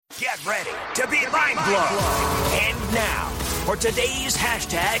Get ready to be mind blown. And now, for today's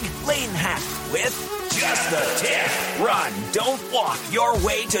hashtag Lane Hack with Just the Tip. Run, don't walk your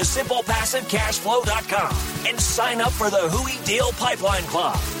way to SimplePassiveCashFlow.com and sign up for the Hui Deal Pipeline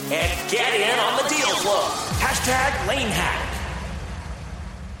Club and get in on the deal flow. Hashtag Lane Hack.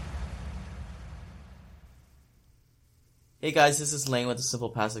 Hey guys, this is Lane with the Simple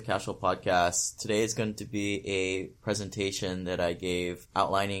Passive Cashflow Podcast. Today is going to be a presentation that I gave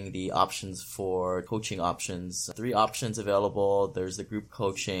outlining the options for coaching options. 3 options available. There's the group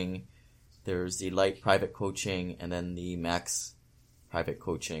coaching, there's the light private coaching, and then the max private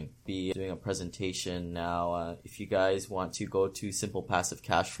coaching. Be doing a presentation now. If you guys want to go to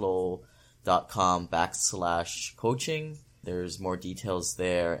simplepassivecashflow.com/coaching, there's more details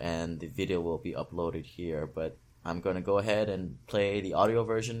there and the video will be uploaded here. But I'm going to go ahead and play the audio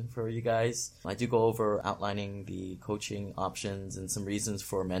version for you guys. I do go over outlining the coaching options and some reasons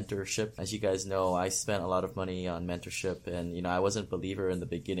for mentorship. As you guys know, I spent a lot of money on mentorship and, I wasn't a believer in the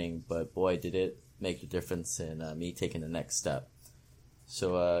beginning, but boy, did it make a difference in me taking the next step.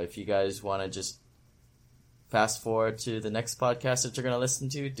 So if you guys want to just fast forward to the next podcast that you're going to listen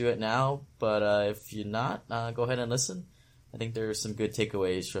to, do it now. But if you're not, go ahead and listen. I think there are some good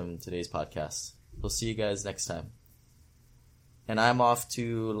takeaways from today's podcast. We'll see you guys next time. And I'm off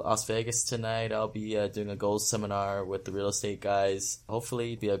to Las Vegas tonight. I'll be doing a goals seminar with the real estate guys.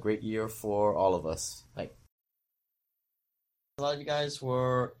 Hopefully it'll be a great year for all of us. Bye. A lot of you guys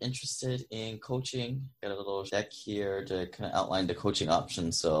were interested in coaching. Got a little deck here to kind of outline the coaching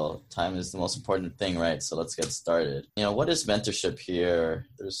options. So time is the most important thing, right? So let's get started. What is mentorship here?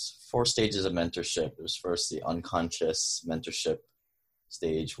 There's 4 stages of mentorship. There's first the unconscious mentorship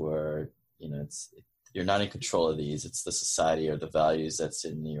stage where you're not in control of these. It's the society or the values that's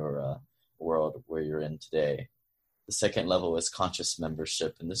in your world where you're in today. The second level is conscious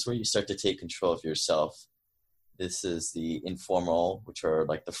membership, and this is where you start to take control of yourself. This is the informal, which are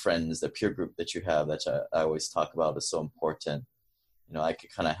like the friends, the peer group that you have that I always talk about is so important. I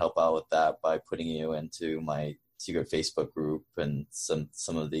could kind of help out with that by putting you into my secret Facebook group and some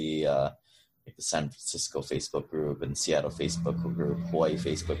of the like the San Francisco Facebook group and Seattle Facebook group, Hawaii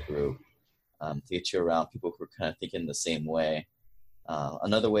Facebook group. To get you around people who are kind of thinking the same way.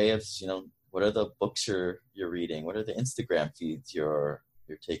 Another way is, what are the books you're reading? What are the Instagram feeds you're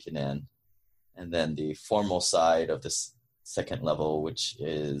taking in? And then the formal side of this second level, which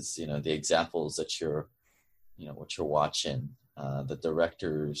is, the examples that what you're watching, the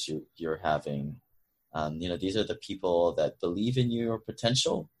directors you're having. These are the people that believe in your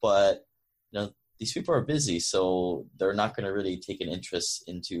potential, but, these people are busy, so they're not going to really take an interest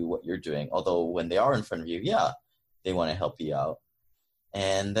into what you're doing. Although when they are in front of you, they want to help you out.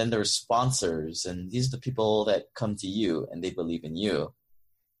 And then there's sponsors, and these are the people that come to you and they believe in you.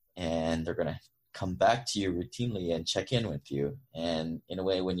 And they're going to come back to you routinely and check in with you. And in a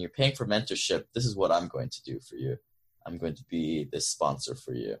way, when you're paying for mentorship, this is what I'm going to do for you. I'm going to be this sponsor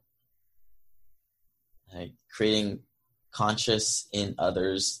for you. Creating conscious in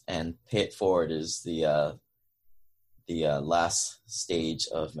others and pay it forward is the last stage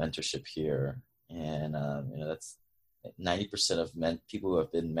of mentorship here. And that's 90% of people who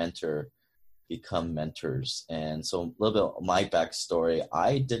have been mentored become mentors. And so a little bit of my backstory,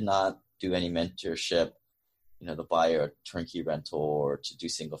 I did not do any mentorship, to buy a turnkey rental or to do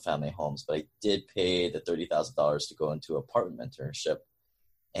single family homes, but I did pay the $30,000 to go into apartment mentorship.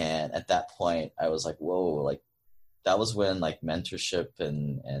 And at that point I was like, whoa, that was when mentorship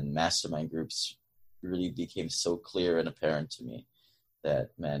and mastermind groups really became so clear and apparent to me that,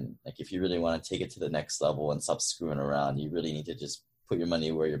 man, if you really want to take it to the next level and stop screwing around, you really need to just put your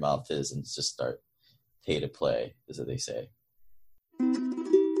money where your mouth is and just start pay to play, is what they say.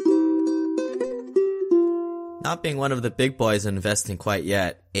 Not being one of the big boys in investing quite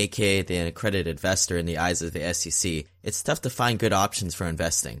yet, aka the accredited investor in the eyes of the SEC, it's tough to find good options for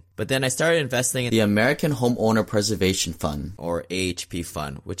investing. But then I started investing in the American Homeowner Preservation Fund, or AHP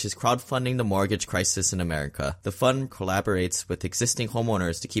Fund, which is crowdfunding the mortgage crisis in America. The fund collaborates with existing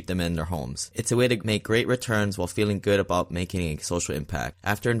homeowners to keep them in their homes. It's a way to make great returns while feeling good about making a social impact.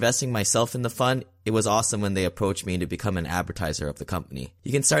 After investing myself in the fund, it was awesome when they approached me to become an advertiser of the company.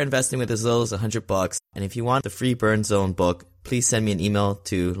 You can start investing with as little as $100, and if you want the free Burn Zone book, please send me an email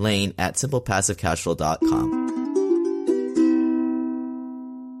to lane@simplepassivecashflow.com.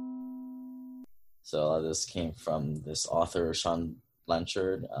 So this came from this author, Sean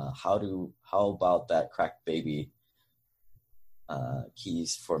Blanchard. How about that crack baby?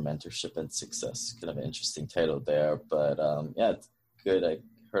 Keys for mentorship and success. Kind of an interesting title there, but it's good. I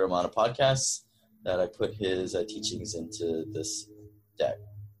heard him on a podcast that I put his teachings into this deck.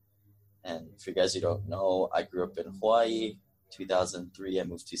 And for you guys who don't know, I grew up in Hawaii. 2003, I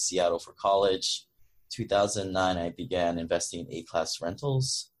moved to Seattle for college. 2009, I began investing in A-class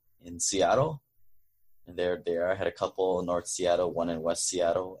rentals in Seattle. And there, I had a couple in North Seattle, one in West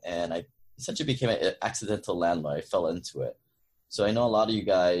Seattle, and I essentially became an accidental landlord. I fell into it. So I know a lot of you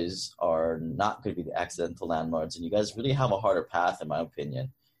guys are not going to be the accidental landlords, and you guys really have a harder path, in my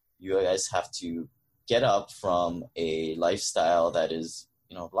opinion. You guys have to get up from a lifestyle that is,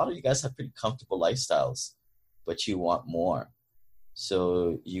 a lot of you guys have pretty comfortable lifestyles, but you want more.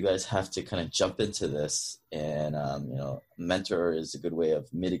 So you guys have to kind of jump into this, and a mentor is a good way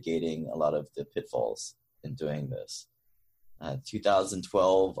of mitigating a lot of the pitfalls in doing this.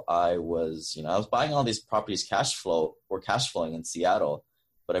 2012, I was buying all these properties cash flowing in Seattle,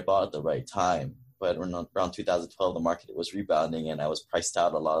 but I bought at the right time. But around 2012, the market was rebounding, and I was priced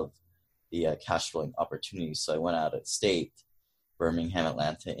out a lot of the cash flowing opportunities. So I went out of state, Birmingham,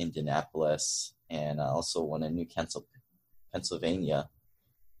 Atlanta, Indianapolis, and also one in Newcastle, Pennsylvania.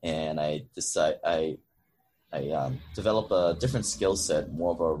 And I developed a different skill set,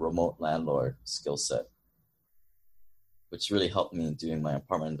 more of a remote landlord skill set, which really helped me in doing my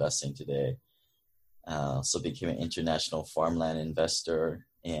apartment investing today. So became an international farmland investor.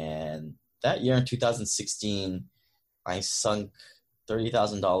 And that year in 2016, I sunk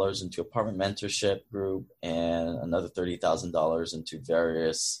 $30,000 into apartment mentorship group and another $30,000 into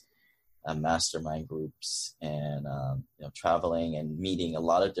various mastermind groups, and traveling and meeting a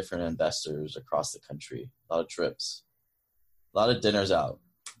lot of different investors across the country, a lot of trips, a lot of dinners out.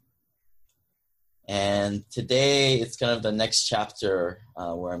 And today it's kind of the next chapter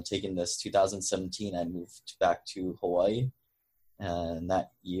where I'm taking this. 2017, I moved back to Hawaii. And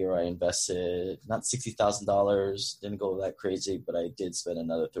that year I invested not $60,000, didn't go that crazy, but I did spend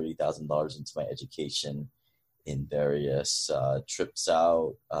another $30,000 into my education in various trips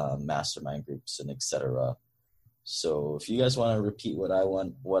out, mastermind groups, and etc. So if you guys want to repeat what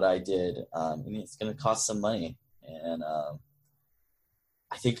I did, it's going to cost some money. And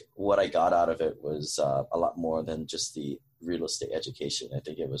I think what I got out of it was a lot more than just the real estate education. I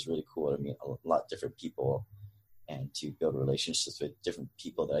think it was really cool to meet a lot of different people and to build relationships with different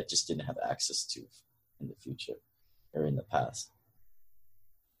people that I just didn't have access to in the future or in the past.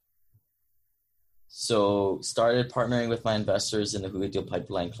 So started partnering with my investors in the Hui Deal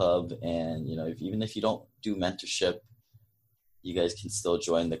Pipeline Club. And, even if you don't do mentorship, you guys can still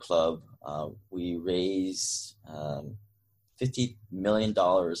join the club. We raised $50 million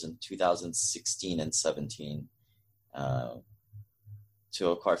in 2016 and 17 to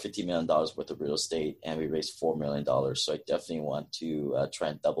acquire $50 million worth of real estate, and we raised $4 million. So I definitely want to try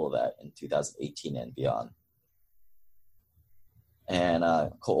and double that in 2018 and beyond. And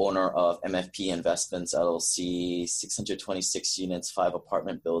co-owner of MFP Investments, LLC, 626 units, 5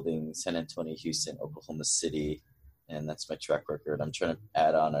 apartment buildings, San Antonio, Houston, Oklahoma City. And that's my track record. I'm trying to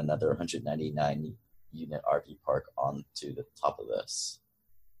add on another 199 unit RV park onto the top of this.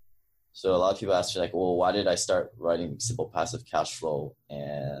 So a lot of people ask me, well, why did I start writing Simple Passive Cash Flow?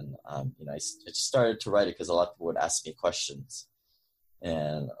 And, I just started to write it because a lot of people would ask me questions.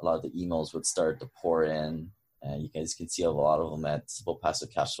 And a lot of the emails would start to pour in. And you guys can see a lot of them at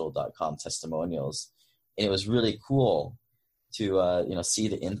simplepassivecashflow.com testimonials. And it was really cool to, see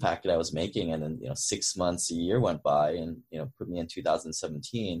the impact that I was making. And then, 6 months, a year went by and, put me in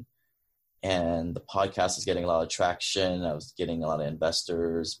 2017. And the podcast was getting a lot of traction. I was getting a lot of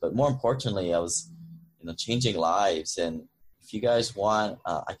investors, but more importantly, I was, changing lives. And if you guys want,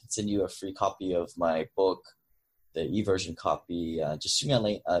 I can send you a free copy of my book, the e-version copy. Just shoot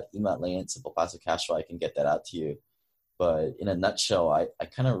me an email at Lane, Simple Passive Cash Flow. I can get that out to you. But in a nutshell, I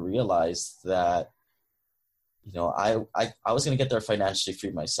kind of realized that, I was going to get there financially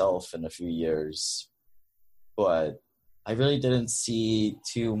free myself in a few years, but I really didn't see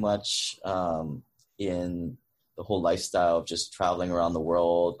too much in the whole lifestyle of just traveling around the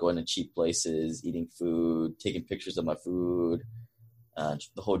world, going to cheap places, eating food, taking pictures of my food,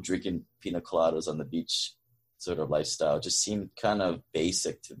 the whole drinking pina coladas on the beach sort of lifestyle just seemed kind of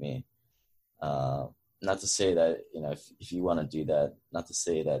basic to me. Not to say that, if you want to do that, not to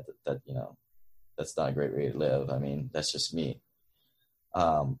say that that's not a great way to live. I mean, that's just me.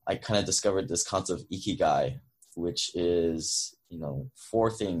 I kind of discovered this concept of Ikigai, which is,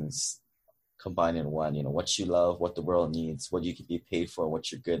 4 things combined in one, what you love, what the world needs, what you can be paid for,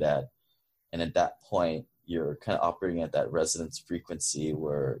 what you're good at. And at that point, you're kind of operating at that resonance frequency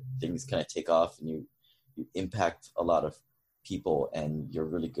where things kind of take off and you impact a lot of people and you're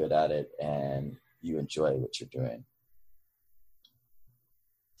really good at it and you enjoy what you're doing.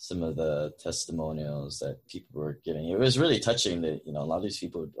 some of the testimonials that people were giving. It was really touching that, a lot of these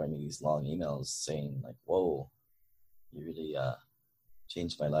people would write me these long emails saying like, whoa, you really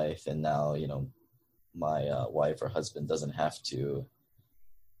changed my life. And now, my wife or husband doesn't have to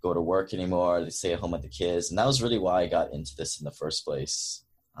go to work anymore. They stay at home with the kids. And that was really why I got into this in the first place.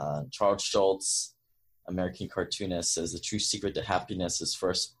 Charles Schultz, American cartoonist, says the true secret to happiness is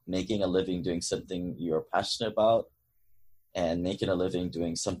first making a living doing something you're passionate about, and making a living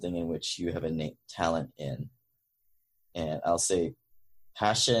doing something in which you have innate talent in. And I'll say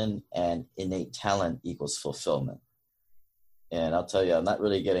passion and innate talent equals fulfillment. And I'll tell you, I'm not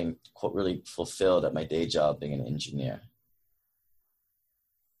really getting really fulfilled at my day job being an engineer.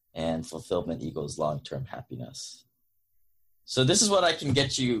 And fulfillment equals long-term happiness. So this is what I can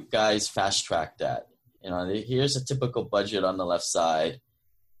get you guys fast-tracked at. Here's a typical budget on the left side,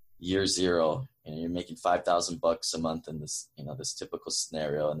 year zero. You're making $5,000 a month in this, this typical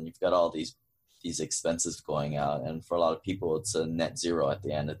scenario, and you've got all these expenses going out. And for a lot of people, it's a net zero at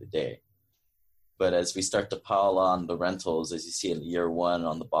the end of the day. But as we start to pile on the rentals, as you see in year one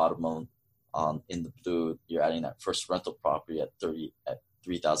on the bottom in the blue, you're adding that first rental property at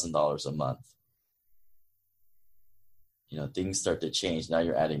 $3,000 a month. Things start to change. Now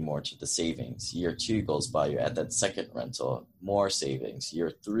you're adding more to the savings. Year two goes by, you add that second rental, more savings.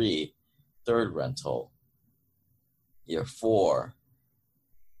 Year three, third rental. Year four.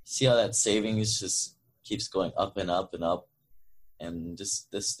 See how that savings just keeps going up and up and up, and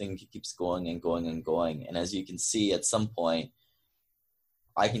just this thing keeps going and going and going. And as you can see, at some point,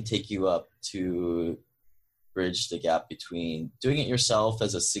 I can take you up to bridge the gap between doing it yourself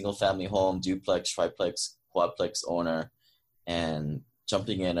as a single family home, duplex, triplex, quadplex owner, and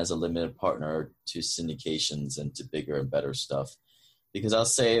jumping in as a limited partner to syndications and to bigger and better stuff. Because I'll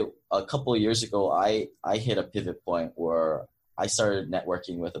say a couple of years ago, I hit a pivot point where I started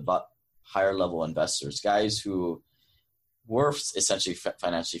networking with a lot higher level investors, guys who were essentially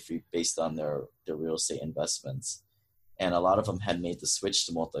financially free based on their real estate investments. And a lot of them had made the switch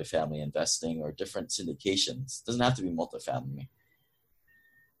to multifamily investing or different syndications. It doesn't have to be multifamily.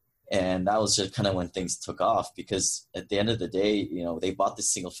 And that was just kind of when things took off, because at the end of the day, they bought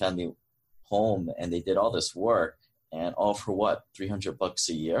this single family home and they did all this work, and all for what? $300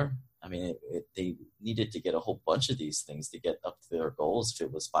 a year? I mean, they needed to get a whole bunch of these things to get up to their goals if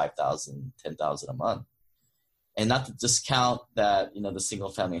it was $5,000, $10,000 a month. And not to discount that, the single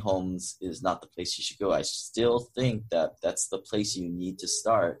family homes is not the place you should go. I still think that that's the place you need to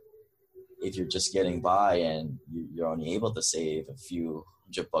start if you're just getting by and you're only able to save a few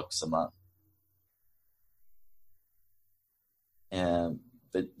 $100 a month.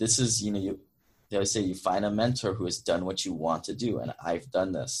 But this is, they always say you find a mentor who has done what you want to do. And I've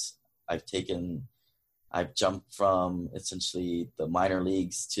done this. I've jumped from essentially the minor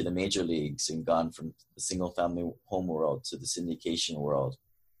leagues to the major leagues and gone from the single family home world to the syndication world.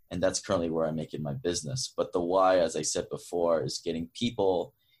 And that's currently where I'm making my business. But the why, as I said before, is getting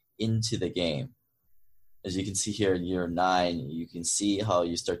people into the game. As you can see here in year 9, you can see how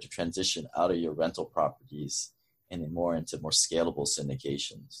you start to transition out of your rental properties and more into more scalable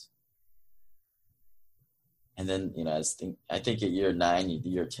syndications. And then, I think at year 9,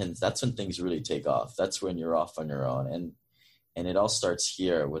 year 10, that's when things really take off. That's when you're off on your own. And it all starts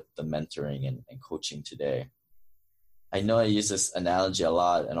here with the mentoring and coaching today. I know I use this analogy a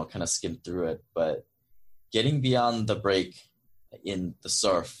lot and I'll kind of skim through it, but getting beyond the break in the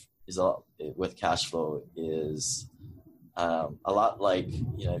surf with cash flow is a lot like,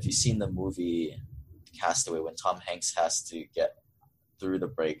 if you've seen the movie Castaway, when Tom Hanks has to get through the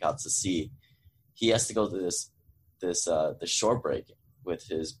break out to sea, he has to go to the shore break with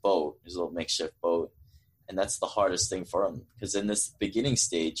his boat, his little makeshift boat. And that's the hardest thing for him, because in this beginning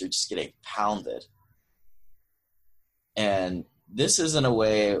stage, you're just getting pounded. And this is in a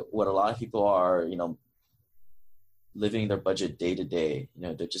way what a lot of people are, living their budget day to day.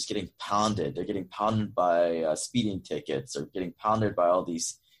 They're just getting pounded. They're getting pounded by speeding tickets, or getting pounded by all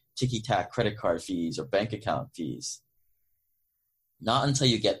these ticky-tack credit card fees or bank account fees. Not until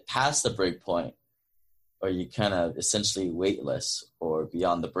you get past the break point, or you kind of essentially waitlist or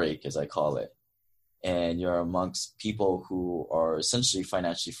beyond the break, as I call it, and you're amongst people who are essentially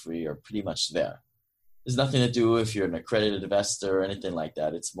financially free or pretty much there. There's nothing to do if you're an accredited investor or anything like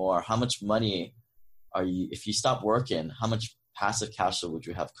that. It's more how much money are you, if you stop working, how much passive cash flow would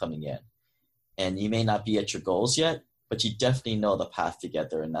you have coming in? And you may not be at your goals yet, but you definitely know the path to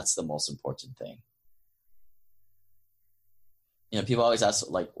get there, and that's the most important thing. People always ask,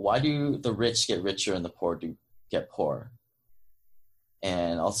 why do the rich get richer and the poor get poorer?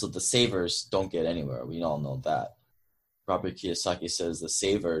 And also the savers don't get anywhere. We all know that. Robert Kiyosaki says the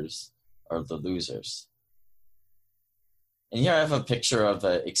savers are the losers. And here I have a picture of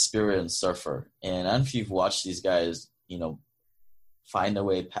an experienced surfer. And I don't know if you've watched these guys, find a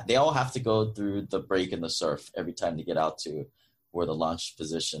way. They all have to go through the break in the surf every time they get out to where the launch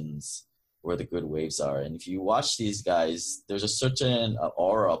positions, where the good waves are. And if you watch these guys, there's a certain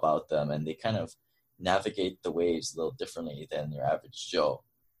aura about them, and they kind of navigate the waves a little differently than your average Joe.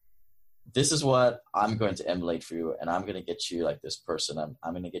 This is what I'm going to emulate for you, and I'm going to get you like this person.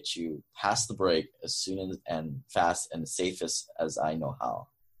 I'm going to get you past the break as soon as and fast and safest as I know how.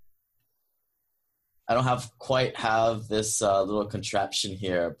 I don't quite have this little contraption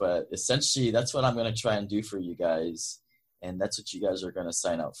here, but essentially that's what I'm going to try and do for you guys, and that's what you guys are going to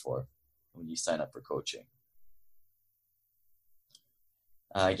sign up for when you sign up for coaching.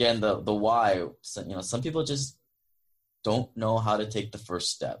 Again, the why. Some people just don't know how to take the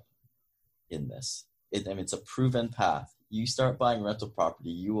first step in this. It's a proven path. You start buying rental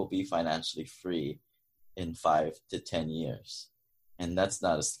property, you will be financially free in 5 to 10 years, and that's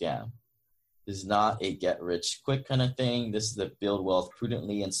not a scam. This is not a get-rich-quick kind of thing. This is a build wealth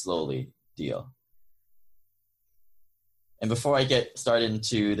prudently and slowly deal. And before I get started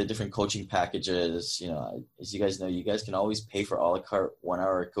into the different coaching packages, as you guys know, you guys can always pay for a la carte 1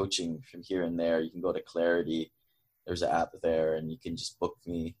 hour coaching from here and there. You can go to Clarity. There's an app there, and you can just book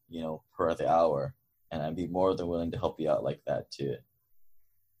me, per the hour. And I'd be more than willing to help you out like that too.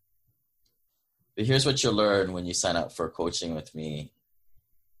 But here's what you'll learn when you sign up for coaching with me.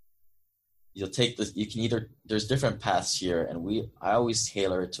 You'll take this, there's different paths here, and I always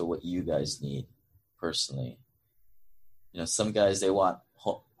tailor it to what you guys need personally. Some guys, they want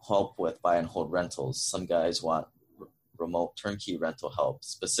help with buy and hold rentals. Some guys want remote turnkey rental help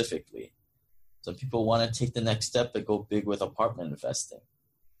specifically. Some people want to take the next step and go big with apartment investing.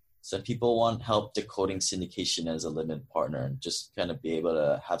 Some people want help decoding syndication as a limited partner and just kind of be able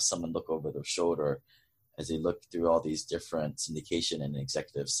to have someone look over their shoulder as they look through all these different syndication and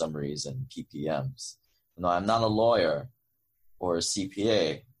executive summaries and PPMs. No, I'm not a lawyer or a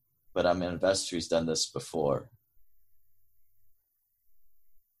CPA, but I'm an investor who's done this before.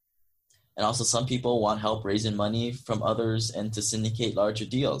 And also some people want help raising money from others and to syndicate larger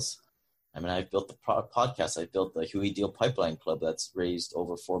deals. I've built the podcast. I built the Huey Deal Pipeline Club that's raised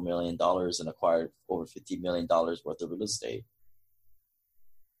over $4 million and acquired over $50 million worth of real estate.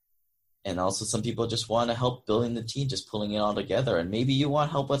 And also some people just want to help building the team, just pulling it all together. And maybe you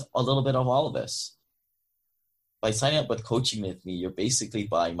want help with a little bit of all of this. By signing up with coaching with me, you're basically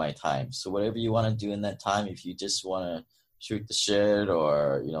buying my time. So whatever you want to do in that time, if you just want to shoot the shit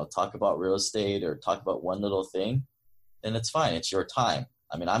or, talk about real estate or talk about one little thing, then it's fine. It's your time.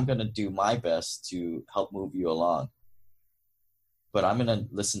 I'm going to do my best to help move you along. But I'm going to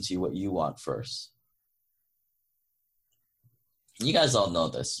listen to what you want first. You guys all know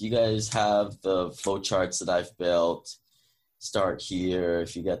this. You guys have the flow charts that I've built. Start here.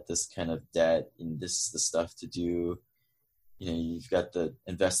 If you got this kind of debt, and this is the stuff to do. You've got the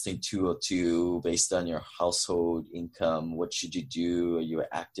investing 202 based on your household income. What should you do? Are you an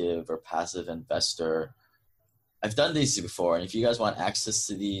active or passive investor? I've done these before, and if you guys want access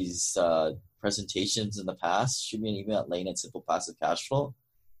to these presentations in the past, shoot me an email at Lane@Simple Passive Cash Flow.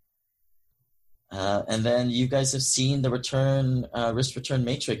 And then you guys have seen the risk return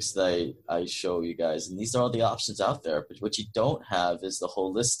matrix that I show you guys, and these are all the options out there. But what you don't have is the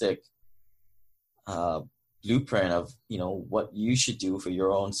holistic blueprint of what you should do for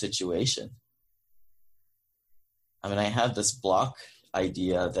your own situation. I have this block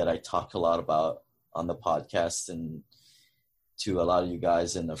idea that I talk a lot about on the podcast and to a lot of you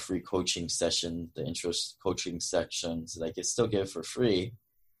guys in the free coaching session, the interest coaching sections that I can still give for free.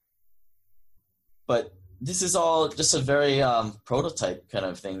 But this is all just a very prototype kind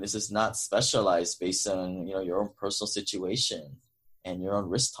of thing. This is not specialized based on your own personal situation and your own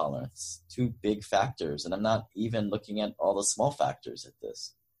risk tolerance. Two big factors, and I'm not even looking at all the small factors at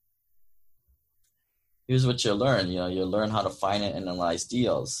this. Here's what you'll learn. You'll learn how to find and analyze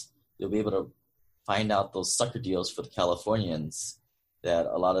deals. You'll be able to find out those sucker deals for the Californians that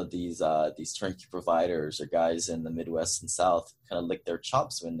a lot of these turnkey providers or guys in the Midwest and South kind of lick their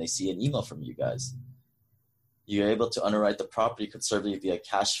chops when they see an email from you guys. You're able to underwrite the property conservatively via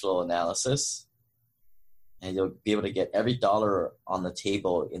cash flow analysis, and you'll be able to get every dollar on the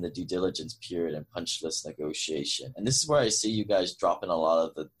table in the due diligence period and punch list negotiation. And this is where I see you guys dropping a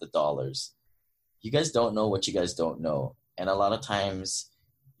lot of the dollars. You guys don't know what you guys don't know. And a lot of times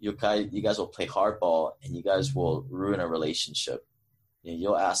you guys will play hardball and you guys will ruin a relationship.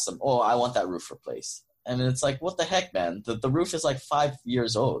 You'll ask them, oh, I want that roof replaced. And it's like, what the heck, man? The roof is like 5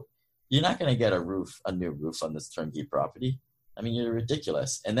 years old. you're not going to get a new roof on this turnkey property. I mean, you're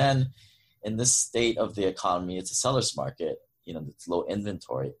ridiculous. And then in this state of the economy, it's a seller's market, it's low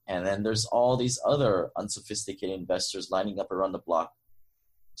inventory. And then there's all these other unsophisticated investors lining up around the block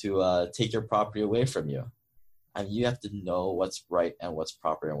to take your property away from you. And you have to know what's right and what's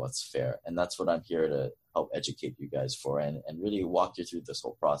proper and what's fair. And that's what I'm here to help educate you guys for and really walk you through this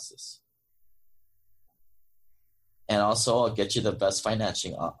whole process. And also, I'll get you the best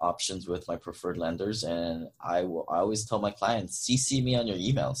financing options with my preferred lenders. And I always tell my clients, CC me on your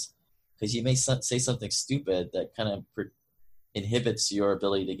emails, because you may say something stupid that kind of inhibits your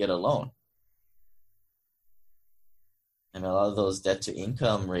ability to get a loan. And a lot of those debt to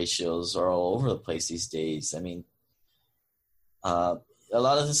income ratios are all over the place these days. I mean, a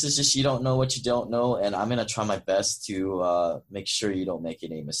lot of this is just you don't know what you don't know, and I'm going to try my best to make sure you don't make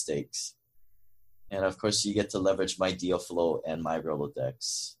any mistakes. And of course, you get to leverage my deal flow and my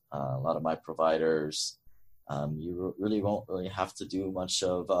Rolodex. A lot of my providers, you really won't really have to do much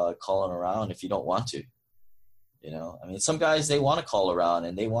of calling around if you don't want to. I mean, some guys, they want to call around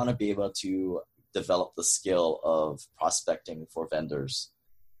and they want to be able to develop the skill of prospecting for vendors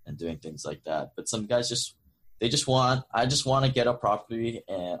and doing things like that. But some guys I just want to get a property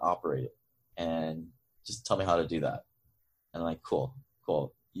and operate it, and just tell me how to do that. And I'm like, cool.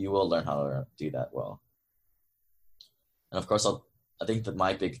 You will learn how to do that well. And of course, I think that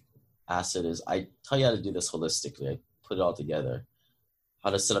my big asset is I tell you how to do this holistically. I put it all together.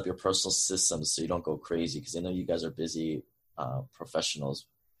 How to set up your personal systems so you don't go crazy, because I know you guys are busy professionals,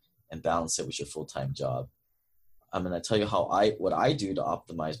 and balance it with your full-time job. I'm going to tell you what I do to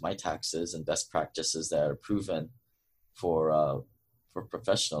optimize my taxes and best practices that are proven for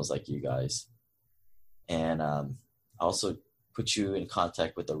professionals like you guys. And also put you in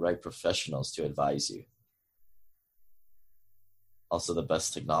contact with the right professionals to advise you. Also, the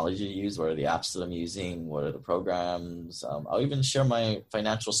best technology to use, what are the apps that I'm using, what are the programs. I'll even share my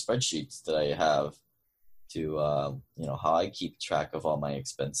financial spreadsheets that I have to, how I keep track of all my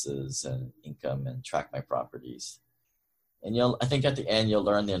expenses and income and track my properties. And I think at the end, you'll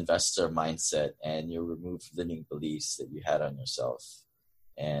learn the investor mindset and you'll remove limiting beliefs that you had on yourself.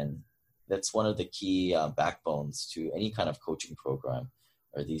 And that's one of the key backbones to any kind of coaching program,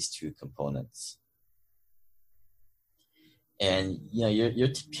 are these two components. And, you're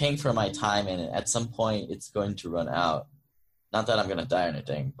paying for my time, and at some point it's going to run out. Not that I'm going to die or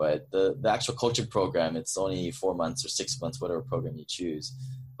anything, but the actual coaching program, it's only 4 months or 6 months, whatever program you choose.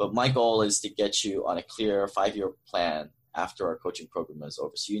 But my goal is to get you on a clear 5-year plan after our coaching program is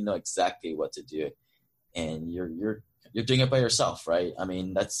over, so you know exactly what to do. And you're doing it by yourself, right? I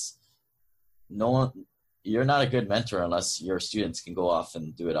mean, you're not a good mentor unless your students can go off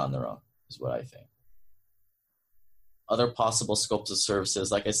and do it on their own, is what I think. Other possible scopes of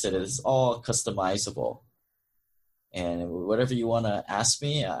services, like I said, it's all customizable. And whatever you want to ask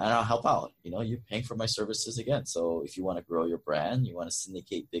me, and I'll help out. You're paying for my services again. So if you want to grow your brand, you want to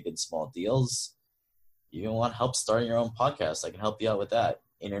syndicate big and small deals, you want help starting your own podcast, I can help you out with that.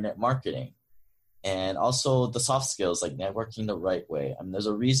 Internet marketing. And also the soft skills, like networking the right way. I mean, there's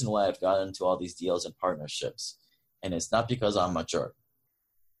a reason why I've gotten into all these deals and partnerships. And it's not because I'm a jerk.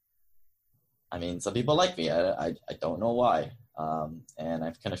 I mean, some people like me. I don't know why. And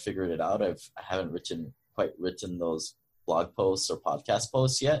I've kind of figured it out. I haven't quite written those blog posts or podcast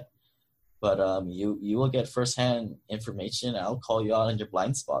posts yet. But you will get firsthand information. I'll call you out on your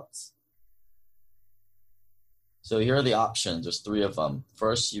blind spots. So here are the options. There's 3 of them.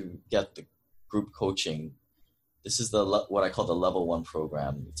 First, you get the group coaching. This is what I call the level 1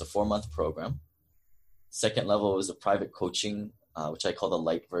 program. It's a 4-month program. Second level is a private coaching, which I call the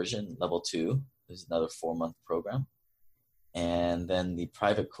light version. Level 2 is another 4-month program. And then the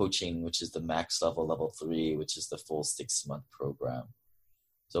private coaching, which is the max level, level 3, which is the full 6-month program.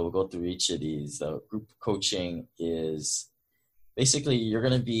 So we'll go through each of these. The group coaching is basically you're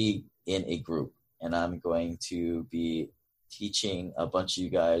going to be in a group, and I'm going to be teaching a bunch of you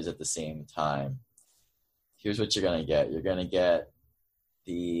guys at the same time. Here's what you're going to get. You're going to get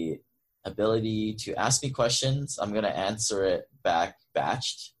the ability to ask me questions. I'm going to answer it back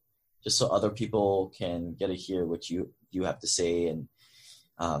batched, just so other people can get to hear what you have to say and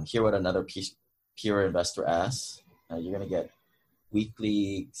hear what another peer investor asks. You're going to get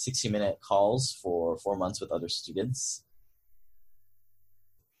weekly 60-minute calls for 4 months with other students.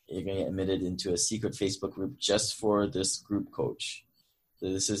 You're going to get admitted into a secret Facebook group just for this group coach. So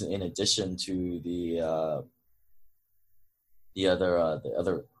this is in addition to the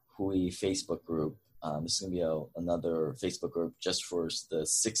other Hui Facebook group. This is going to be another Facebook group just for the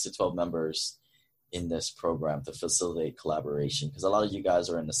 6 to 12 members in this program to facilitate collaboration, because a lot of you guys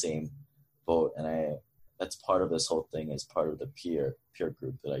are in the same boat, and that's part of this whole thing, is part of the peer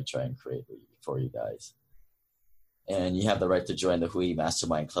group that I try and create for you guys. And you have the right to join the Hui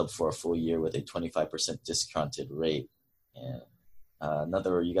Mastermind Club for a full year with a 25% discounted rate. And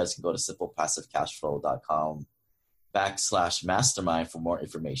you guys can go to simplepassivecashflow.com/mastermind for more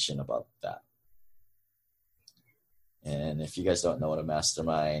information about that. And if you guys don't know what a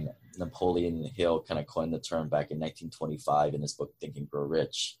mastermind, Napoleon Hill kind of coined the term back in 1925 in his book, Think and Grow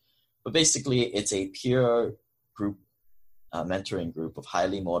Rich. But basically, it's a peer group, mentoring group of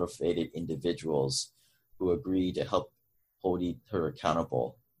highly motivated individuals who agree to help hold each other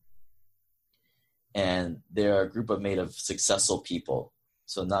accountable. And they're a group made of successful people.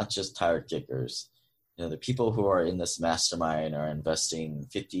 So not just tire kickers. The people who are in this mastermind are investing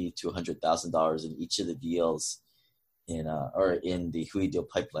 $50,000 to $100,000 in each of the deals in the Hui Deal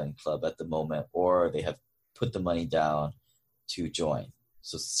Pipeline Club at the moment, or they have put the money down to join.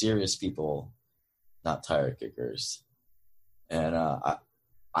 So serious people, not tire kickers. And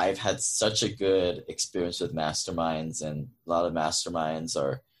I've had such a good experience with masterminds, and a lot of masterminds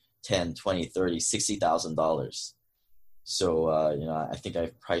are $10,000, $20,000, $30,000, $60,000. So, I think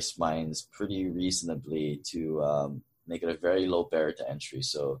I've priced mines pretty reasonably to make it a very low barrier to entry.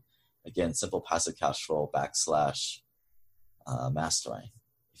 So again, Simple Passive Cash Flow /mastermind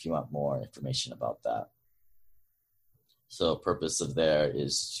if you want more information about that. So purpose of there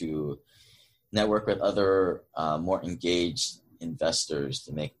is to network with other more engaged investors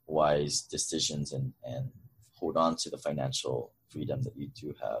to make wise decisions and hold on to the financial freedom that you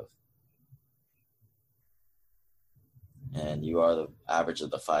do have. And you are the average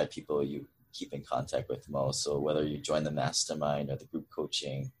of the 5 people you keep in contact with most. So whether you join the mastermind or the group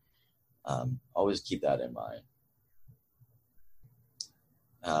coaching, always keep that in mind.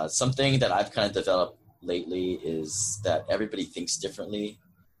 Something that I've kind of developed lately is that everybody thinks differently.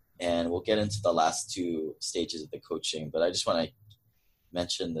 And we'll get into the last 2 stages of the coaching, but I just want to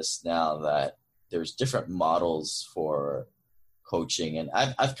mention this now, that there's different models for coaching. And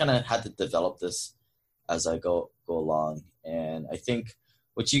I've kind of had to develop this as I go along. And I think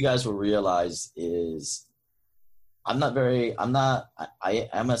what you guys will realize is I am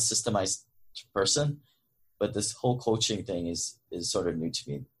a systemized person, but this whole coaching thing is sort of new to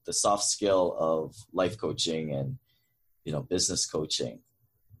me. The soft skill of life coaching and, business coaching.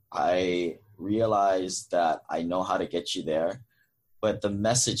 I realize that I know how to get you there, but the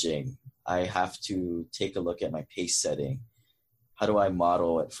messaging, I have to take a look at my pace setting. How do I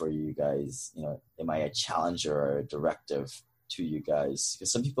model it for you guys? Am I a challenger or a directive to you guys?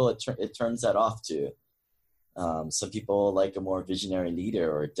 Because some people, it turns that off to. Some people like a more visionary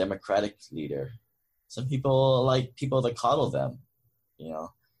leader or a democratic leader. Some people like people that coddle them.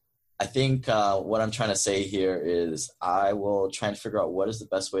 I think what I'm trying to say here is I will try and figure out what is the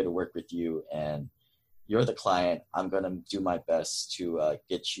best way to work with you, and you're the client. I'm going to do my best to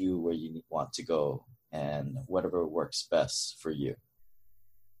get you where you want to go and whatever works best for you.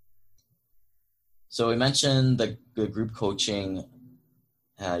 So we mentioned the group coaching.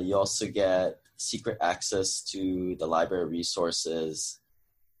 You also get secret access to the library resources,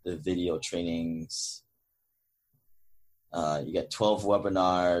 the video trainings. You get 12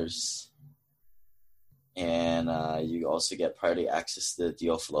 webinars, and you also get priority access to the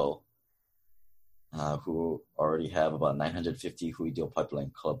deal flow, who already have about 950 Hui Deal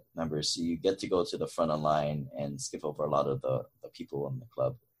Pipeline Club members. So you get to go to the front of the line and skip over a lot of the people in the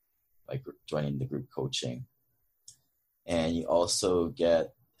club by joining the group coaching. And you also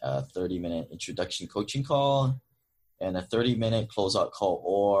get a 30-minute introduction coaching call and a 30-minute closeout call,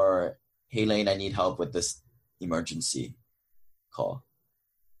 or, hey, Lane, I need help with this emergency call.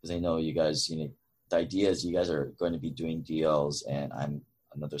 Because I know you guys, the idea is you guys are going to be doing deals, and I'm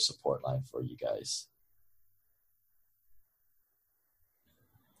another support line for you guys.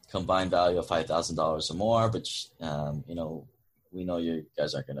 Combined value of $5,000 or more, but we know you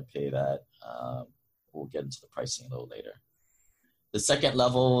guys aren't going to pay that. We'll get into the pricing a little later. The second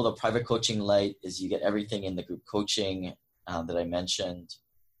level, the private coaching light, is you get everything in the group coaching that I mentioned.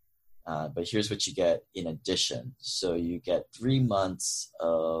 But here's what you get in addition. So you get 3 months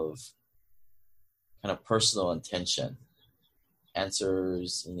of kind of personal attention.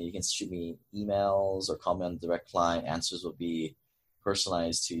 Answers, you can shoot me emails or call me on direct line. Answers will be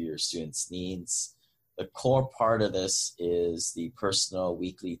personalized to your students' needs. The core part of this is the personal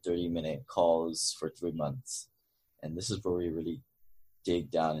weekly 30-minute calls for 3 months. And this is where we really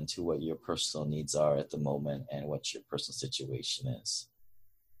dig down into what your personal needs are at the moment and what your personal situation is.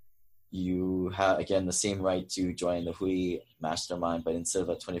 You have, again, the same right to join the Hui Mastermind, but instead of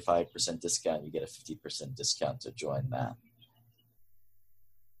a 25% discount, you get a 50% discount to join that.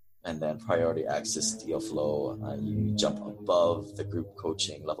 And then priority access deal flow, you jump above the group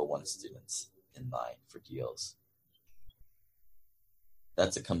coaching level 1 students in line for deals.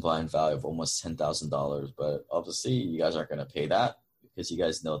 That's a combined value of almost $10,000, but obviously you guys aren't going to pay that because you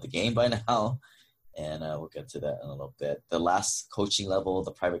guys know the game by now. And we'll get to that in a little bit. The last coaching level,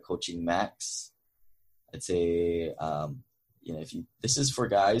 the private coaching max, I'd say, this is for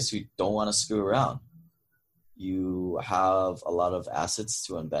guys who don't want to screw around. You have a lot of assets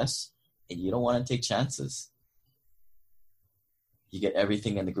to invest, and you don't want to take chances. You get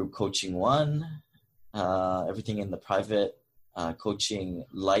everything in the group coaching 1, everything in the private coaching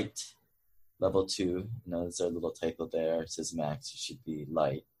light level 2. There's a little typo there. It says max. It should be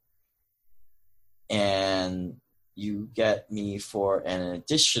light. And you get me for an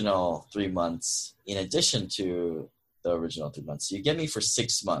additional 3 months in addition to the original 3 months. So you get me for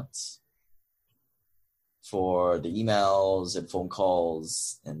 6 months for the emails and phone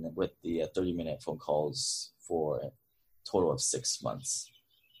calls, and with the 30-minute phone calls for a total of 6 months.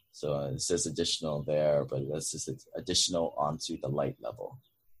 So it says additional there, but that's just additional onto the light level.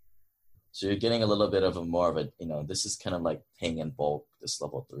 So you're getting a little bit of this is kind of like paying in bulk, this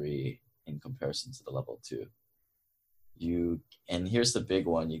level 3, in comparison to the level 2. And here's the big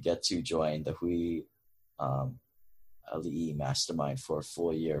one, you get to join the Hui LE Mastermind for a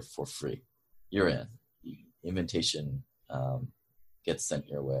full year for free. You're in. Invitation gets sent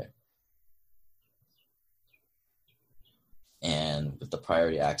your way. And with the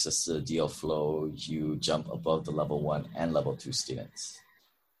priority access to the deal flow, you jump above the level 1 and level 2 students.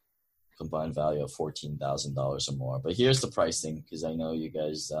 Combined value of $14,000 or more. But here's the pricing, because I know you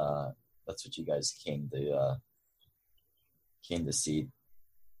guys, that's what you guys came to see.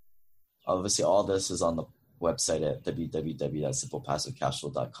 Obviously, all this is on the website at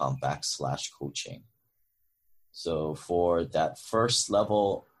www.simplepassivecashflow.com/coaching. So for that first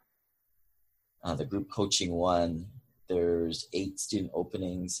level, the group coaching 1, there's 8 student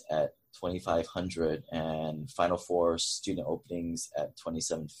openings at $2,500 and final 4 student openings at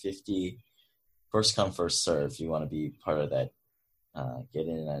 $2,750. First come, first serve. You want to be part of that. Get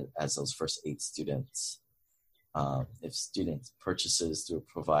in as those first 8 students. If students purchases through a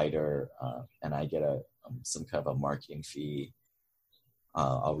provider and I get some kind of a marketing fee,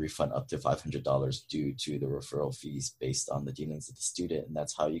 I'll refund up to $500 due to the referral fees based on the dealings of the student. And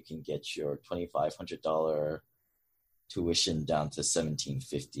that's how you can get your $2,500 tuition down to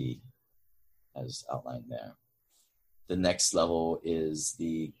 $1,750 as outlined there. The next level is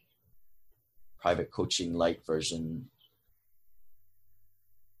the private coaching light version.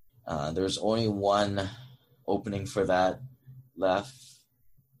 There's only one opening for that left,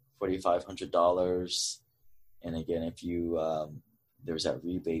 $4,500. And again, if you there's that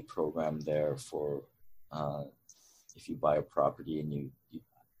rebate program there for if you buy a property, and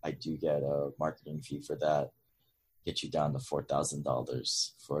I do get a marketing fee for that, get you down to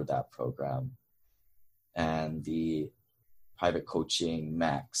 $4,000 for that program. And the private coaching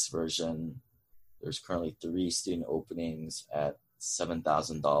max version, there's currently 3 student openings at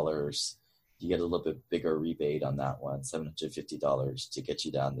 $7,000. You get a little bit bigger rebate on that one, $750 to get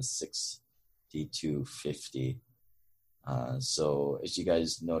you down to $6,250. So as you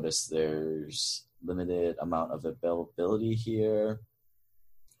guys notice, there's limited amount of availability here.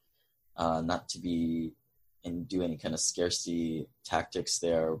 Not to be and do any kind of scarcity tactics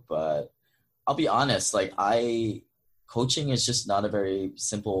there, but I'll be honest, coaching is just not a very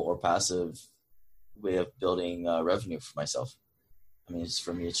simple or passive way of building revenue for myself. I mean,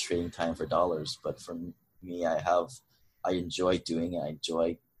 for me, it's trading time for dollars, but for me, I enjoy doing it. I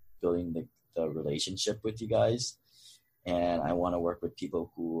enjoy building the relationship with you guys, and I want to work with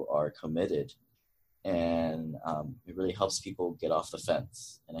people who are committed, and it really helps people get off the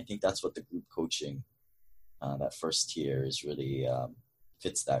fence. And I think that's what the group coaching, that first tier, is really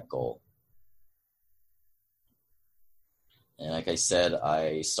fits that goal. And like I said,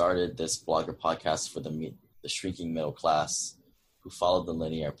 I started this blogger podcast for the shrinking middle class who followed the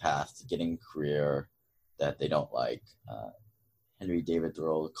linear path to getting a career that they don't like. Henry David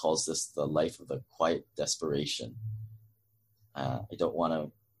Thoreau calls this the life of a quiet desperation. I don't want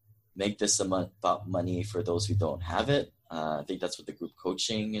to make this about money for those who don't have it. I think that's what the group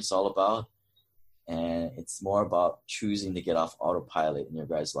coaching is all about. And it's more about choosing to get off autopilot in your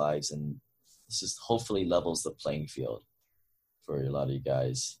guys' lives. And this just hopefully levels the playing field for a lot of you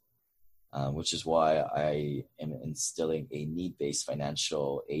guys, which is why I am instilling a need-based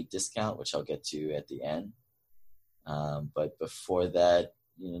financial aid discount, which I'll get to at the end. But before that,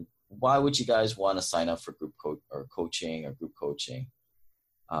 why would you guys want to sign up for group coaching or group coaching?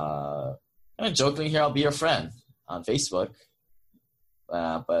 Kind of jokingly here, I'll be your friend on Facebook.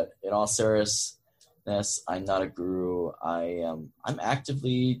 But in all seriousness, I'm not a guru. I'm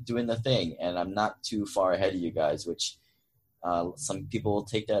actively doing the thing, and I'm not too far ahead of you guys, which some people will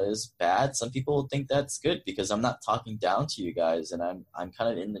take that as bad. Some people will think that's good because I'm not talking down to you guys, and I'm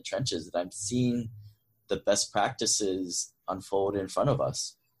kind of in the trenches, and I'm seeing the best practices unfold in front of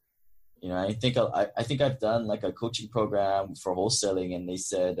us. You know, I think I've done like a coaching program for wholesaling, and they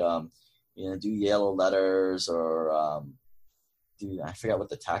said, you know, do yellow letters or I forgot what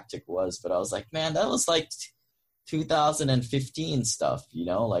the tactic was, but I was like, man, that was like 2015 stuff, you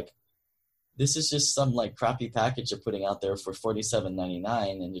know, like this is just some like crappy package you're putting out there for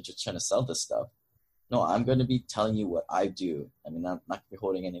 $47.99 and you're just trying to sell this stuff. No, I'm going to be telling you what I do. I mean, I'm not going to be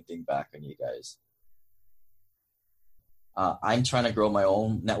holding anything back on you guys. I'm trying to grow my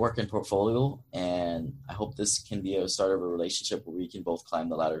own network and portfolio, and I hope this can be a start of a relationship where we can both climb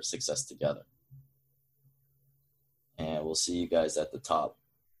the ladder of success together. And we'll see you guys at the top.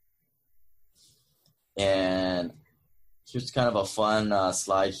 And here's kind of a fun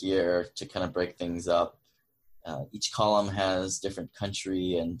slide here to kind of break things up. Each column has different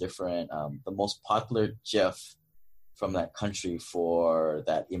country and different, the most popular GIF from that country for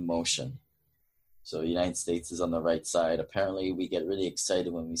that emotion. So the United States is on the right side. Apparently we get really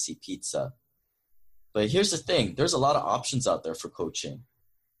excited when we see pizza. But here's the thing. There's a lot of options out there for coaching.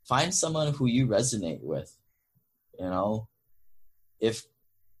 Find someone who you resonate with. You know, if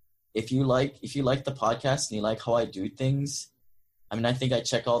you like the podcast and you like how I do things, I mean, I think I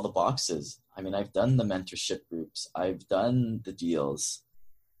check all the boxes. I mean, I've done the mentorship groups. I've done the deals.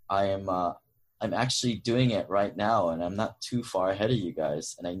 I'm actually doing it right now, and I'm not too far ahead of you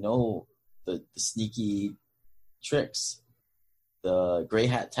guys. And I know the sneaky tricks, the gray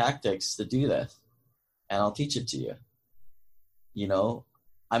hat tactics to do that. And I'll teach it to you. You know,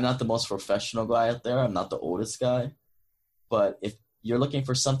 I'm not the most professional guy out there. I'm not the oldest guy. But if you're looking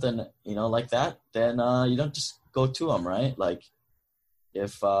for something, you know, like that, then you don't just go to them, right? Like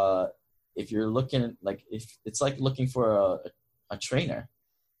if you're looking, like if it's like looking for a trainer,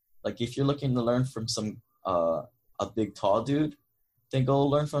 like if you're looking to learn from a big tall dude, then go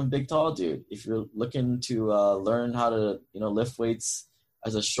learn from a big tall dude. If you're looking to learn how to, you know, lift weights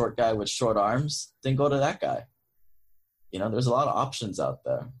as a short guy with short arms, then go to that guy. You know, there's a lot of options out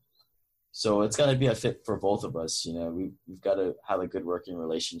there. So it's got to be a fit for both of us. You know, we've got to have a good working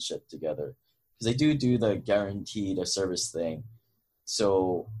relationship together, because they do the guaranteed a service thing.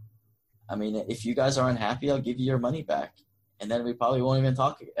 So, I mean, if you guys are unhappy, I'll give you your money back. And then we probably won't even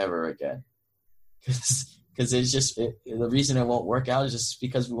talk ever again. Because it's just, the reason it won't work out is just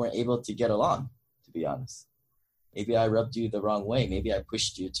because we weren't able to get along, to be honest. Maybe I rubbed you the wrong way. Maybe I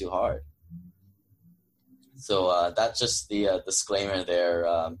pushed you too hard. So that's just the disclaimer there.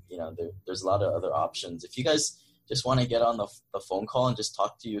 You know, there's a lot of other options. If you guys just want to get on the phone call and just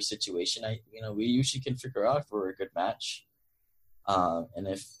talk to your situation, we usually can figure out if we're a good match. And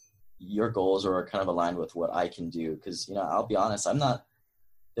if your goals are kind of aligned with what I can do, because, you know, I'll be honest,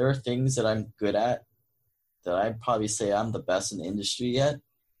 there are things that I'm good at that I'd probably say I'm the best in the industry yet.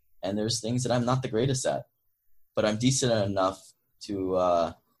 And there's things that I'm not the greatest at, but I'm decent enough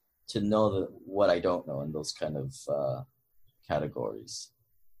to know what I don't know in those kind of categories.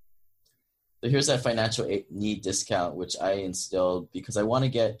 So here's that financial need discount, which I instilled because I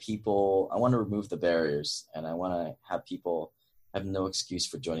want to I want to remove the barriers, and I want to have people have no excuse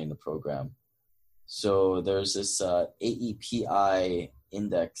for joining the program. So there's this AEPI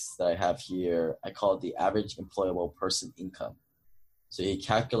index that I have here. I call it the average employable person income. So you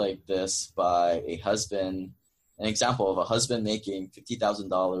calculate this by an example of a husband making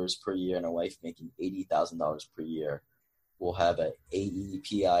 $50,000 per year and a wife making $80,000 per year will have an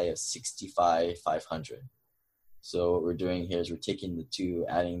AEPI of 65,500. So what we're doing here is we're taking the two,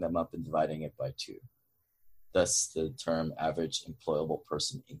 adding them up, and dividing it by 2. Thus the term average employable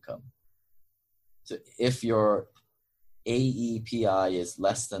person income. So if your AEPI is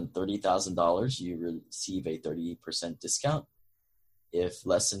less than $30,000, you receive a 30% discount. If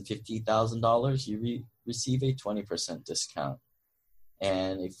less than $50,000, you receive a 20% discount.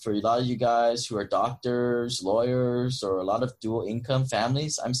 And for a lot of you guys who are doctors, lawyers, or a lot of dual income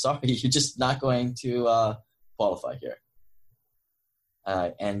families, I'm sorry, you're just not going to qualify here.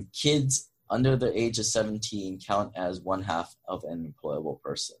 And kids under the age of 17 count as 1/2 of an employable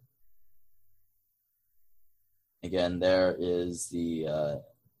person. Again, there is the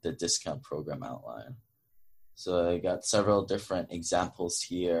discount program outline. So I got several different examples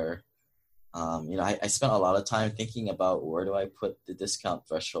here I spent a lot of time thinking about where do I put the discount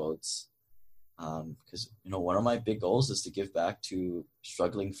thresholds, because one of my big goals is to give back to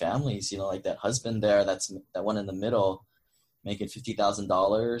struggling families. Like that husband there, that one in the middle, making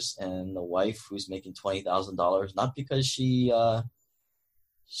 $50,000, and the wife who's making $20,000. Not because she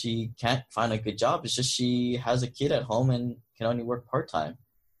can't find a good job. It's just she has a kid at home and can only work part-time.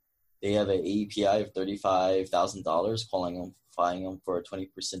 They have an AEPI of $35,000, qualifying them for a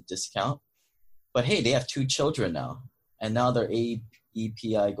 20% discount. But hey, they have 2 children now, and now their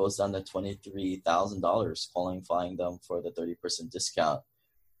AEPI goes down to $23,000, qualifying them for the 30% discount,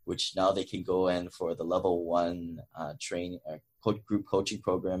 which now they can go in for the level 1 group coaching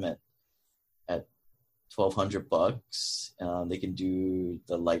program at $1,200. They can do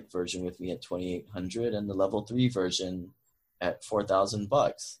the light version with me at $2,800, and the level 3 version at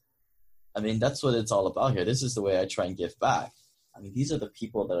 $4,000. I mean, that's what it's all about here. This is the way I try and give back. I mean, these are the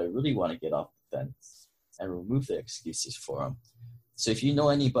people that I really want to get off the fence and remove the excuses for them. So if you know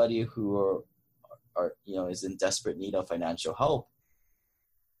anybody who are is in desperate need of financial help,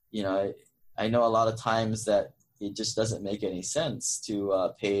 I know a lot of times that it just doesn't make any sense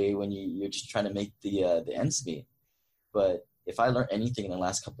to pay when you're just trying to make the ends meet. But if I learned anything in the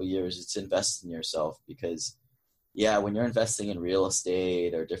last couple of years, it's invest in yourself, because when you're investing in real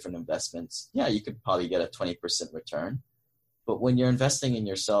estate or different investments, you could probably get a 20% return. But when you're investing in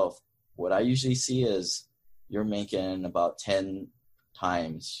yourself, what I usually see is you're making about 10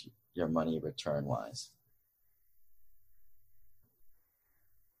 times your money return wise.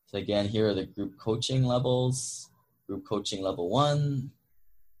 So again, here are the group coaching levels. Group coaching level 1.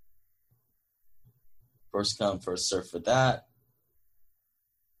 First come, first serve for that,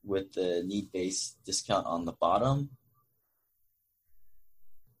 with the need-based discount on the bottom.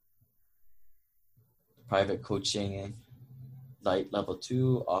 Private coaching light level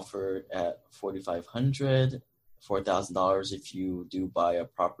 2 offered at $4,500, $4,000 if you do buy a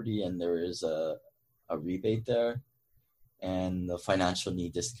property and there is a rebate there. And the financial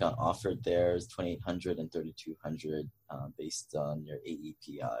need discount offered there is $2,800 and $3,200 based on your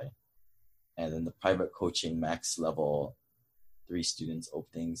AEPI. And then the private coaching max level, 3 students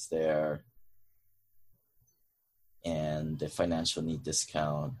openings there. And the financial need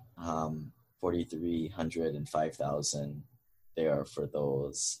discount, $4,300 and $5,000 there for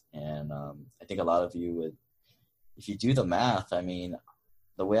those. And I think a lot of you would, if you do the math, I mean,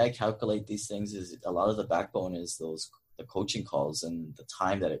 the way I calculate these things is a lot of the backbone is the coaching calls and the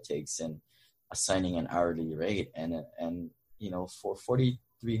time that it takes and assigning an hourly rate. And for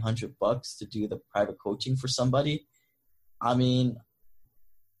 $4,300 to do the private coaching for somebody, I mean,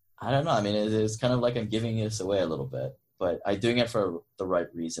 I don't know. I mean, it's kind of like I'm giving this away a little bit, but I'm doing it for the right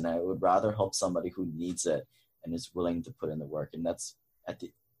reason. I would rather help somebody who needs it and is willing to put in the work. And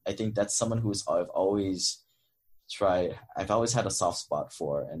I think that's someone I've always had a soft spot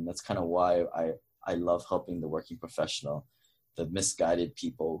for. And that's kind of why I love helping the working professional, the misguided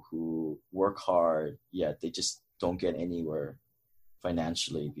people who work hard, yet they just don't get anywhere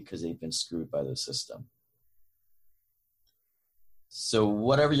financially because they've been screwed by the system. So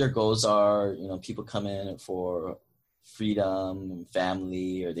whatever your goals are, people come in for freedom and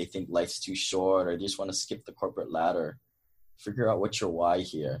family, or they think life's too short, or they just want to skip the corporate ladder. Figure out what's your why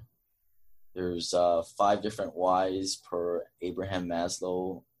here. There's 5 different whys per Abraham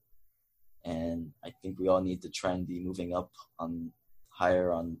Maslow. And I think we all need to try and be moving up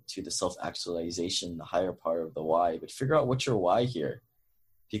higher to the self-actualization, the higher part of the why. But figure out what's your why here.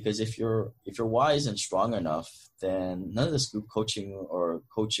 Because if your why isn't strong enough, then none of this group coaching or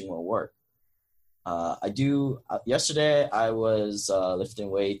coaching will work. Yesterday I was lifting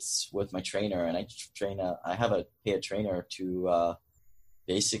weights with my trainer, and I have a pay a trainer to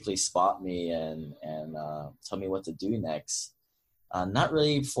basically spot me and tell me what to do next. Not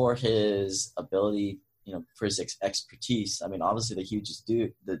really for his ability, for his expertise. I mean, obviously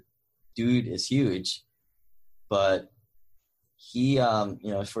the dude is huge, but he,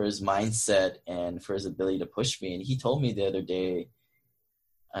 for his mindset and for his ability to push me. And he told me the other day,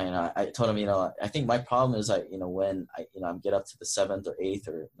 and I told him, I think my problem is when I get up to the 7th or 8th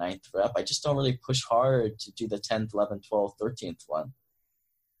or 9th rep, I just don't really push hard to do the 10th, 11th, 12th, 13th one.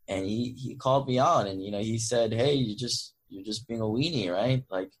 And he called me out, and, he said, hey, you're just being a weenie, right?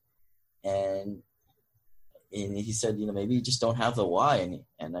 And he said, maybe you just don't have the why.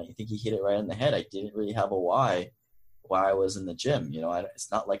 And I think he hit it right on the head. I didn't really have a why I was in the gym.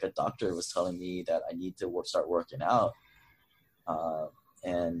 It's not like a doctor was telling me that I need to start working out.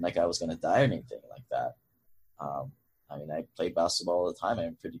 And like I was going to die or anything like that. I played basketball all the time. I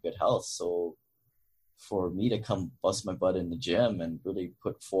have pretty good health. So for me to come bust my butt in the gym and really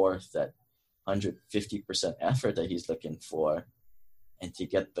put forth that 150% effort that he's looking for, and to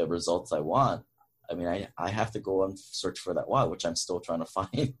get the results I want, I mean, I have to go and search for that why, which I'm still trying to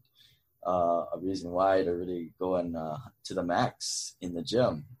find a reason why to really go and to the max in the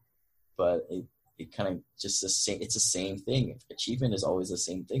gym. But it kind of just it's the same thing. Achievement is always the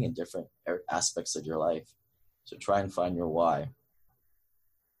same thing in different aspects of your life. So try and find your why.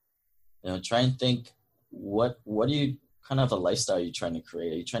 Try and think, what are you, kind of a lifestyle are you trying to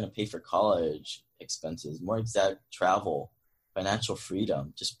create? Are you trying to pay for college expenses, more exact travel, financial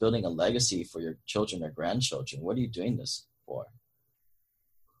freedom, just building a legacy for your children or grandchildren? What are you doing this for?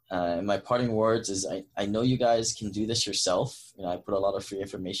 And my parting words is I know you guys can do this yourself. I put a lot of free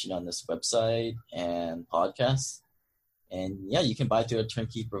information on this website and podcast. And yeah, you can buy through a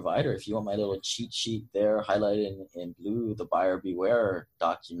turnkey provider. If you want my little cheat sheet there highlighted in blue, the buyer beware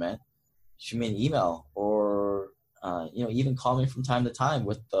document, shoot me an email, or even call me from time to time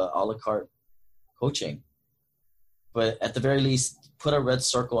with the a la carte coaching. But at the very least, put a red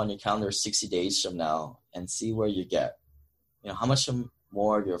circle on your calendar 60 days from now and see where you get. How much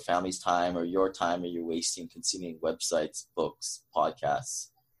more of your family's time or your time are you wasting consuming websites, books, podcasts?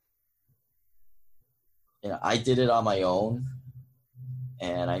 I did it on my own,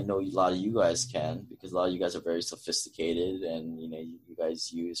 and I know a lot of you guys can, because a lot of you guys are very sophisticated, and you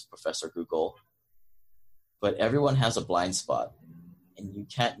guys use Professor Google. But everyone has a blind spot, and you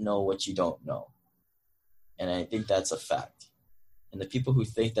can't know what you don't know. And I think that's a fact. And the people who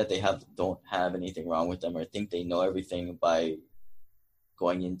think that they don't have anything wrong with them, or think they know everything by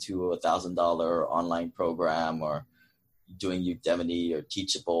going into a $1,000 online program, or doing Udemy or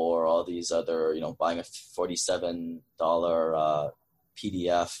Teachable, or all these other, buying a $47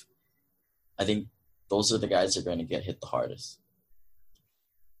 PDF, I think those are the guys that are going to get hit the hardest.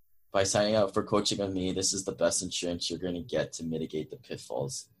 By signing up for coaching with me, this is the best insurance you're going to get to mitigate the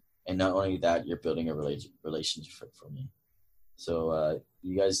pitfalls. And not only that, you're building a relationship for me. So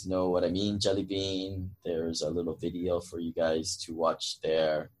you guys know what I mean, Jelly Bean. There's a little video for you guys to watch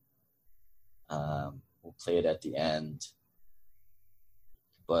there. We'll play it at the end.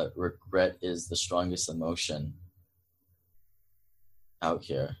 But regret is the strongest emotion out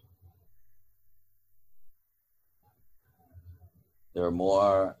here. There are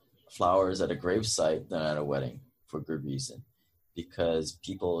more flowers at a gravesite than at a wedding, for good reason. Because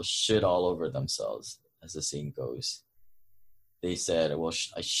people shit all over themselves, as the saying goes. They said, well,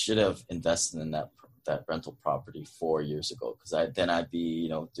 I should have invested in that rental property 4 years ago, because then I'd be,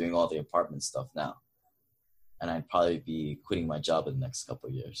 doing all the apartment stuff now. And I'd probably be quitting my job in the next couple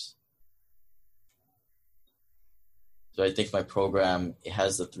of years. So I think my program, it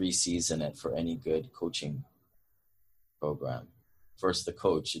has the 3 C's in it for any good coaching program. First, the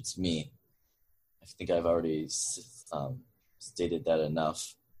coach, it's me. I think I've already stated that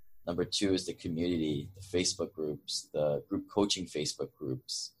enough. Number 2 is the community, the Facebook groups, the group coaching Facebook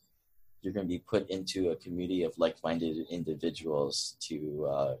groups. You're going to be put into a community of like-minded individuals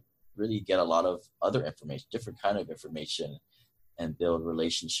to really get a lot of other information, different kind of information, and build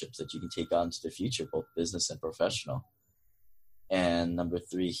relationships that you can take on to the future, both business and professional. And number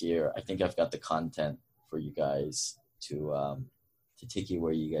 3 here, I think I've got the content for you guys to take you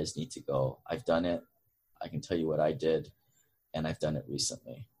where you guys need to go. I've done it. I can tell you what I did, and I've done it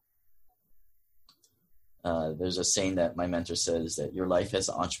recently. There's a saying that my mentor says that your life as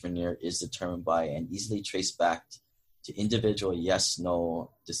an entrepreneur is determined by and easily traced back to individual yes-no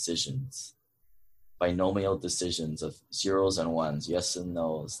decisions, binomial decisions of zeros and ones, yes and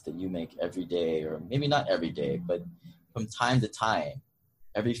no's that you make every day, or maybe not every day, but from time to time,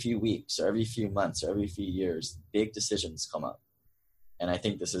 every few weeks or every few months or every few years, big decisions come up. And I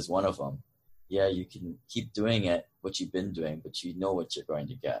think this is one of them. Yeah, you can keep doing it, what you've been doing, but you know what you're going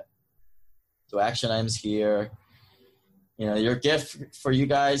to get. So action items here. Your gift for you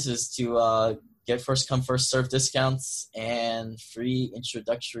guys is to get first come, first serve discounts and free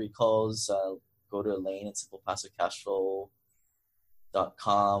introductory calls. Go to Elaine at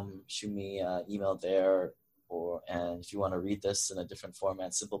simplepassivecashflow.com. Shoot me an email there. And if you want to read this in a different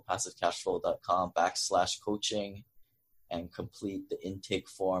format, simplepassivecashflow.com/coaching, and complete the intake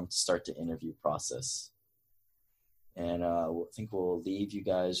form to start the interview process. And I think we'll leave you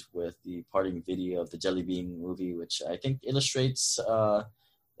guys with the parting video of the Jelly Bean movie, which I think illustrates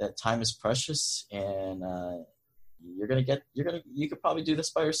that time is precious, and you could probably do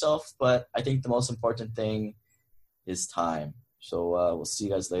this by yourself, but I think the most important thing is time. So we'll see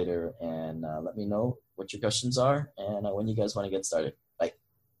you guys later, and let me know what your questions are and when you guys want to get started. Bye.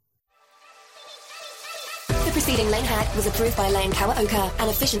 The preceding Lane hack was approved by Lane Kawaoka, an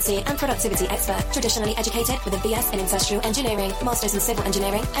efficiency and productivity expert, traditionally educated with a BS in industrial engineering, masters in civil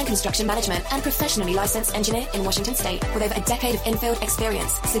engineering and construction management, and professionally licensed engineer in Washington State, with over a decade of in-field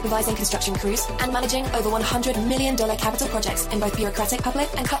experience, supervising construction crews and managing over $100 million capital projects in both bureaucratic public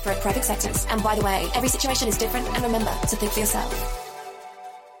and cutthroat private sectors. And by the way, every situation is different, and remember to think for yourself.